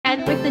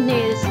And with the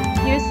news,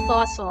 here's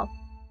Fossil.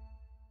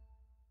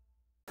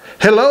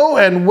 Hello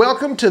and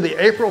welcome to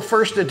the April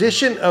 1st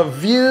edition of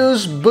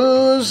Views,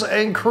 Booze,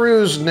 and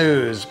Cruise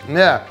News.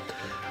 Yeah,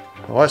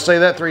 well, I say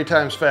that 3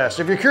 times fast.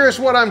 If you're curious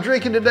what I'm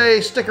drinking today,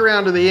 stick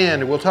around to the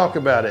end and we'll talk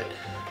about it.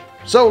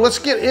 So let's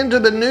get into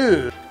the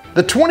news.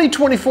 The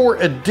 2024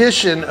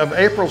 edition of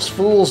April's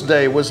Fool's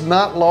Day was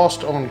not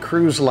lost on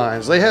cruise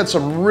lines. They had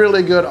some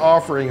really good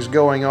offerings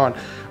going on.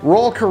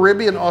 Royal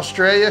Caribbean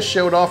Australia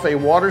showed off a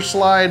water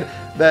slide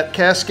that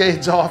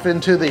cascades off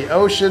into the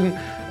ocean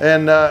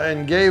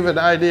and gave an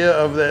idea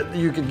of that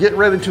you could get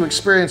ready to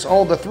experience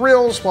all the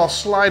thrills while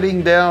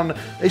sliding down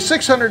a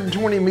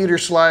 620-meter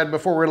slide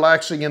before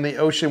relaxing in the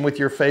ocean with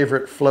your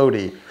favorite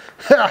floaty.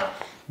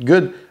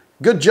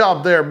 Good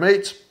job there,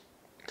 mates.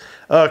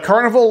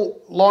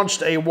 Carnival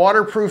launched a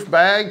waterproof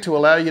bag to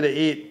allow you to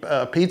eat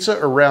pizza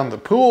around the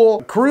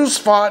pool.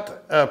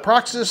 Cruisefaut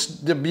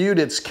Proxis debuted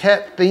its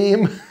cat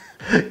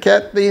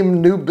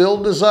theme new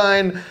build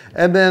design,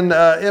 and then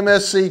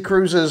MSC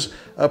Cruises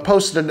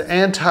posted an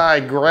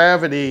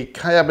anti-gravity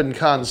cabin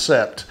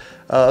concept.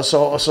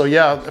 So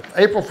yeah,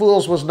 April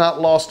Fools was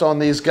not lost on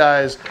these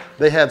guys.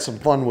 They had some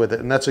fun with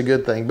it, and that's a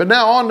good thing. But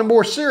now on to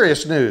more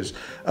serious news.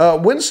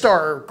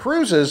 Windstar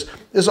Cruises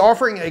is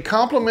offering a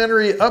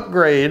complimentary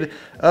upgrade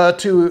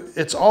to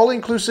its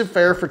all-inclusive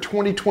fare for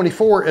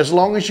 2024 as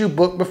long as you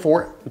book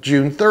before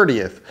June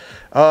 30th.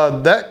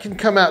 That can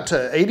come out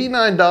to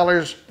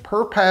 $89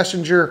 per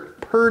passenger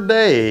per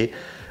day,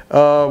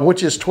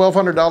 which is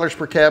 $1,200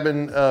 per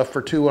cabin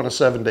for 2 on a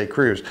 7-day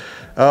cruise.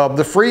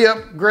 The free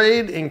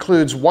upgrade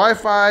includes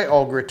Wi-Fi,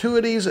 all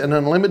gratuities, and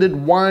unlimited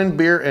wine,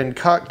 beer, and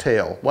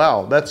cocktail.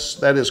 Wow,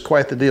 that is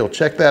quite the deal.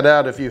 Check that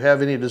out if you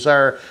have any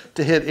desire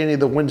to hit any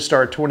of the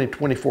Windstar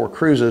 2024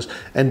 cruises,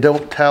 and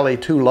don't tally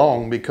too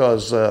long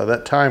because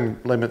that time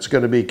limit's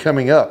going to be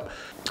coming up.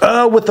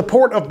 With the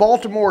Port of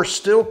Baltimore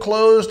still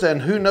closed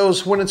and who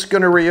knows when it's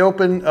going to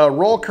reopen,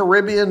 Royal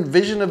Caribbean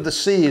Vision of the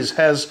Seas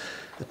has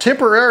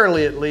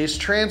temporarily at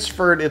least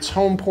transferred its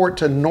home port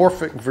to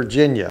Norfolk,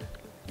 Virginia.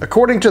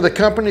 According to the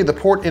company, the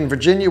port in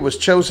Virginia was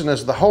chosen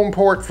as the home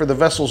port for the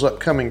vessel's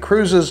upcoming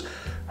cruises,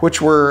 which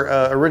were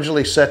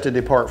originally set to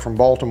depart from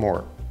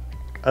Baltimore.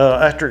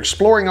 After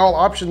exploring all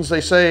options, they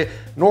say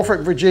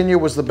Norfolk, Virginia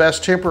was the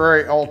best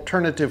temporary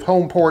alternative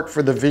home port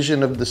for the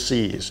Vision of the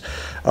Seas.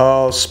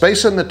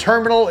 Space in the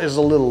terminal is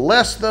a little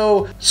less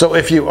though, so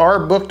if you are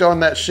booked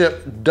on that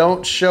ship,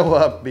 don't show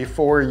up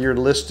before your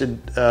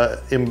listed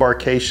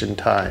embarkation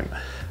time.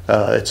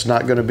 It's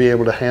not going to be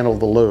able to handle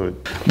the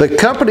load. The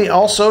company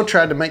also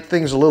tried to make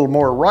things a little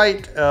more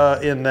right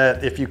in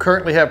that if you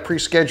currently have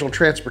pre-scheduled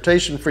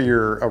transportation for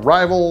your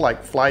arrival,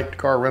 like flight,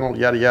 car rental,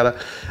 yada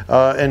yada,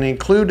 and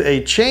include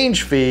a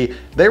change fee,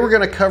 they were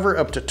going to cover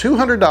up to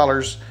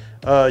 $200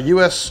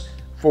 US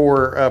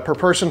per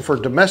person for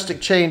domestic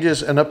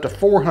changes and up to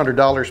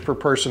 $400 per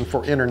person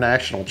for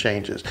international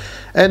changes.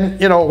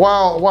 And you know,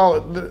 while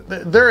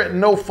they're at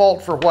no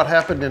fault for what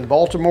happened in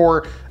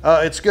Baltimore,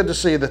 it's good to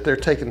see that they're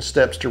taking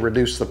steps to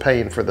reduce the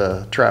pain for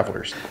the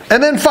travelers.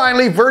 And then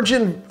finally,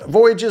 Virgin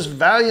Voyages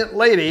Valiant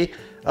Lady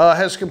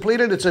has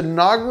completed its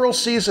inaugural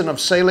season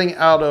of sailing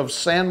out of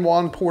San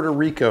Juan, Puerto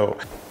Rico.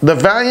 The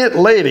Valiant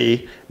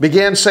Lady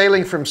began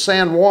sailing from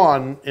San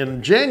Juan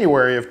in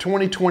January of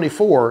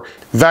 2024.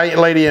 Valiant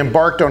Lady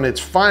embarked on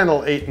its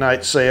final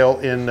 8-night sail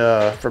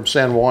from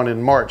San Juan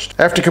in March.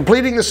 After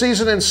completing the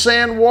season in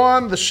San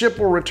Juan, the ship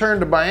will return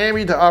to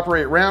Miami to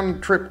operate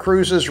round-trip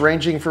cruises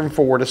ranging from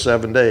 4 to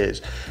 7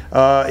 days.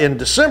 In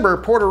December,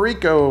 Puerto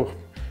Rico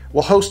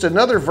will host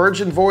another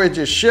Virgin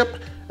Voyages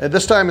ship. And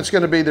this time it's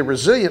going to be the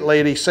Resilient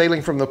Lady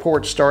sailing from the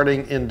port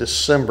starting in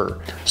December.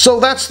 So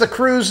that's the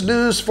cruise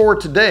news for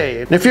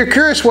today. And if you're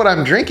curious what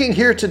I'm drinking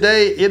here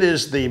today, it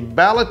is the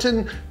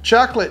Balaton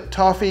Chocolate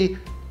Toffee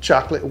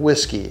Chocolate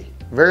Whiskey.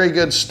 Very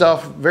good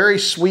stuff, very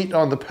sweet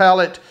on the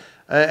palate,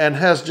 and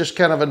has just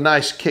kind of a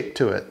nice kick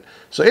to it.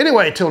 So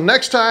anyway, till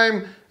next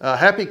time,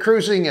 happy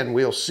cruising and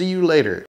we'll see you later.